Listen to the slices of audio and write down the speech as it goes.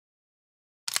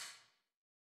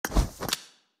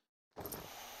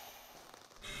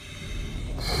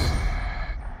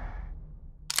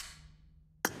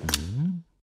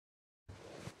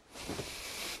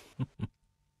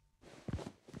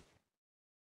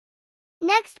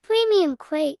Next Premium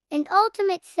Crate and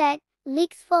Ultimate Set,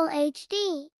 leaks Full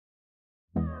HD.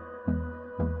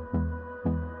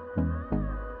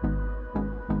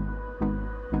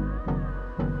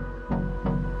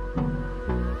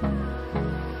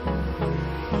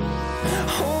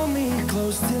 Hold me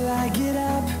close till I get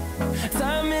up.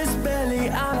 Time is barely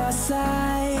on our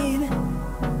side.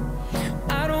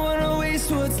 I don't wanna waste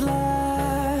what's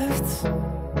left.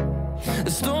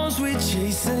 The storms we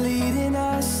chase are leading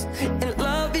us, and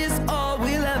love is all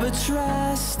we'll ever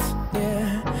trust.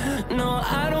 Yeah, no,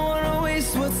 I don't wanna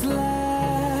waste what's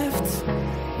left.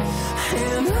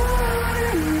 And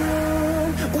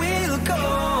on we'll go,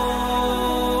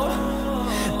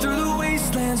 through the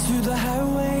wastelands, through the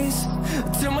highways,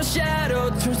 till my shadow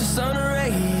turns to sun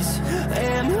rays.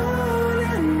 And on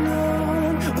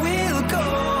we'll go,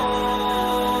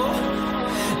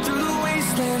 through the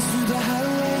wastelands, through the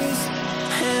highways,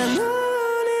 and on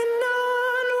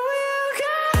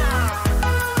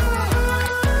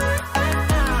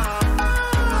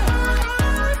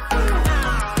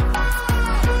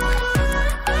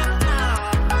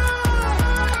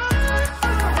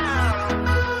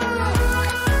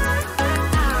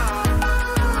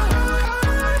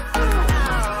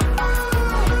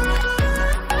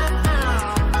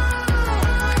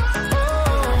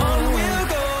we'll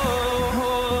go.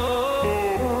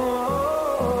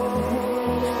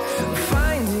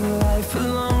 Finding life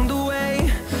along the way,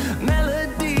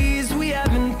 melodies we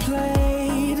haven't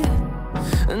played.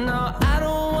 No, I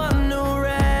don't want no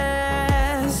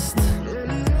rest.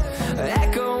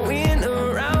 Echoing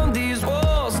around these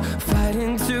walls,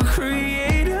 fighting to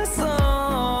create a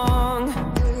song.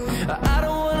 I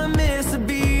don't wanna miss a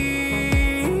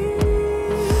beat.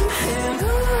 And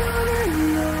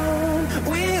on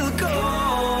we'll go,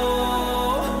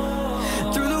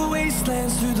 through the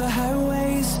wastelands, through the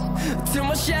highways, till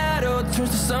my shadow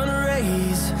turns to sun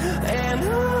rays. And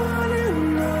on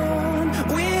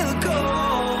we'll go,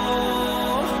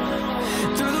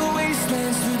 through the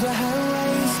wastelands, through the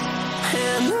highways,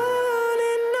 and on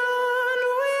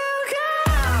we'll go.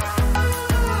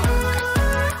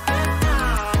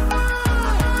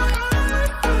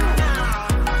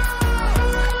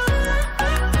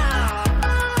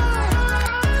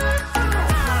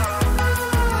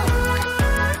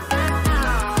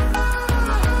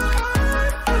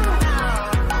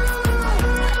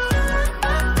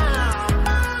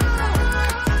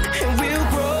 And we'll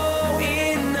grow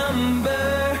in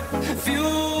number,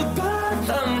 fueled by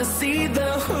them to see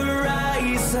the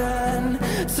horizon,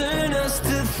 turn us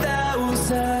to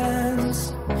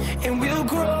thousands. And we'll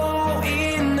grow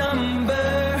in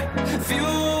number,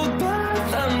 fueled by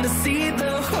them to see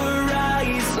the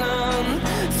horizon,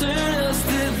 turn us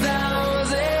to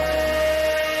thousands.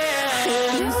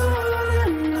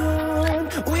 And on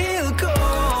we'll go,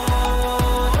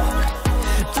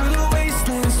 through the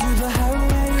wastelands, through the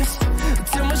highways,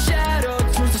 till my shadow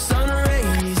turns to sun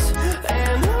rays.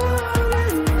 And on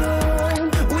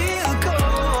we'll go,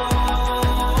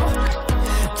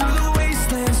 through the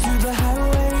wastelands, through the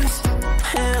highways,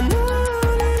 and on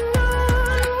we'll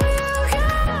go.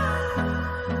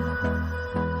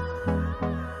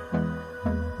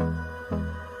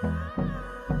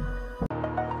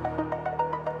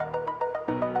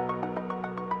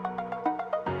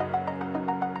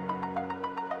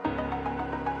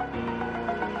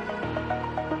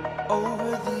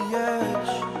 Over the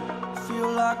edge, feel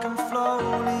like I'm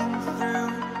floating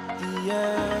through the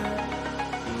air.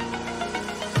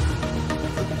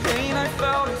 The pain I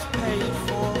felt is paid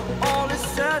for, all is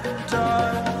said and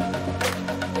done.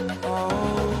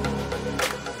 Oh,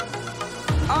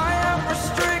 I am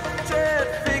restricted,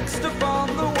 fixed upon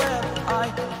the web. I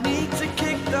need to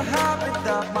kick the habit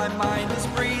that my mind is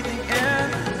breathing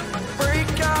in.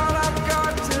 Break out, I've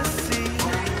got to see.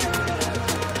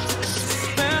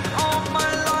 Spent all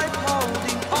my life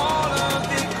holding all of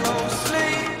it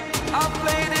closely. I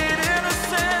played it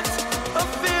innocent, a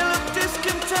feel of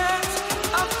discontent.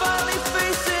 I'm finally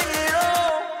facing it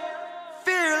all,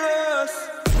 fearless.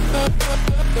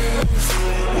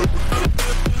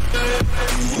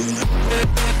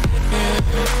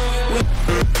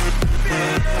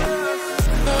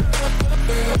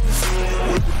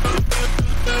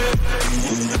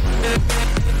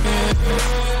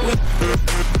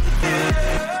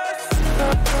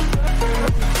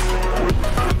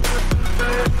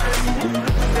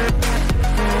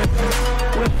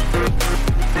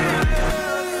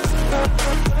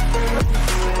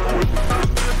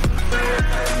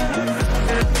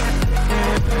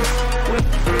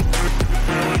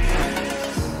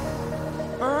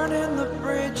 Burning the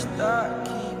bridge that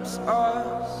keeps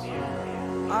us.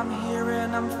 I'm here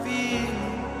and I'm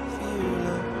feeling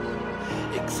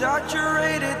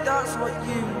exaggerated, that's what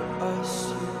you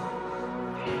assume.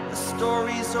 The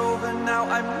story's over now,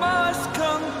 I must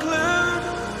conclude.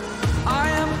 I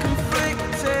am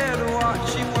conflicted,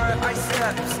 watching where I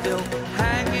step still,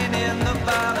 hanging in the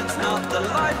balance. Not the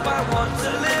life I want to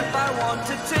live, I want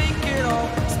to take it all.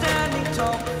 Standing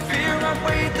tall, fear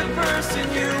outweighed the person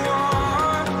you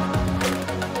are.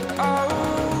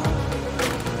 Oh,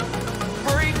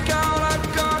 break out,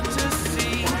 I've got to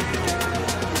see.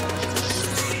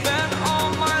 Spent all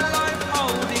my life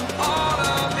holding all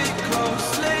of it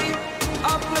closely.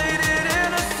 I played it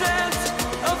innocent,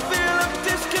 a feel of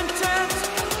discontent.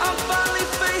 I'm finally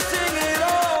facing it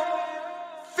all,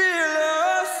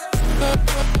 fearless.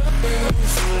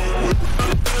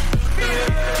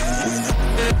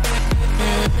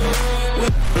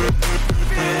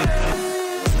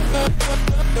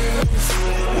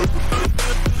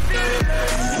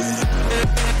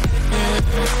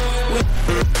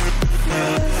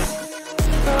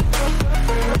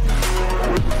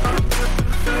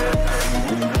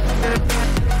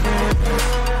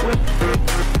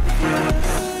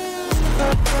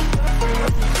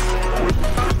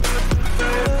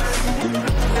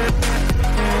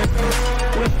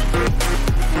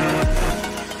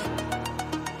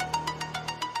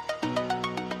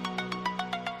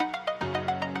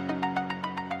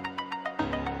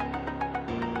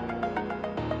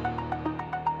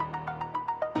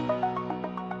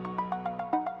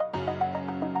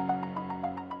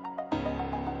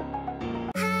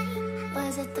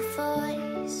 Was it the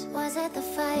voice? Was it the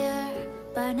fire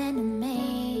burning in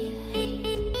me?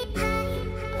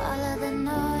 All of the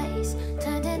noise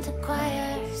turned into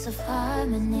choirs of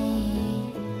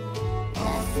harmony.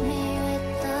 Left me with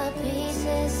the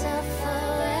pieces of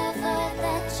forever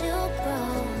that you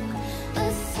broke.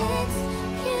 But since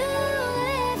you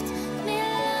left me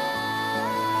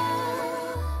alone,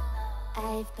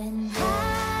 I've been high.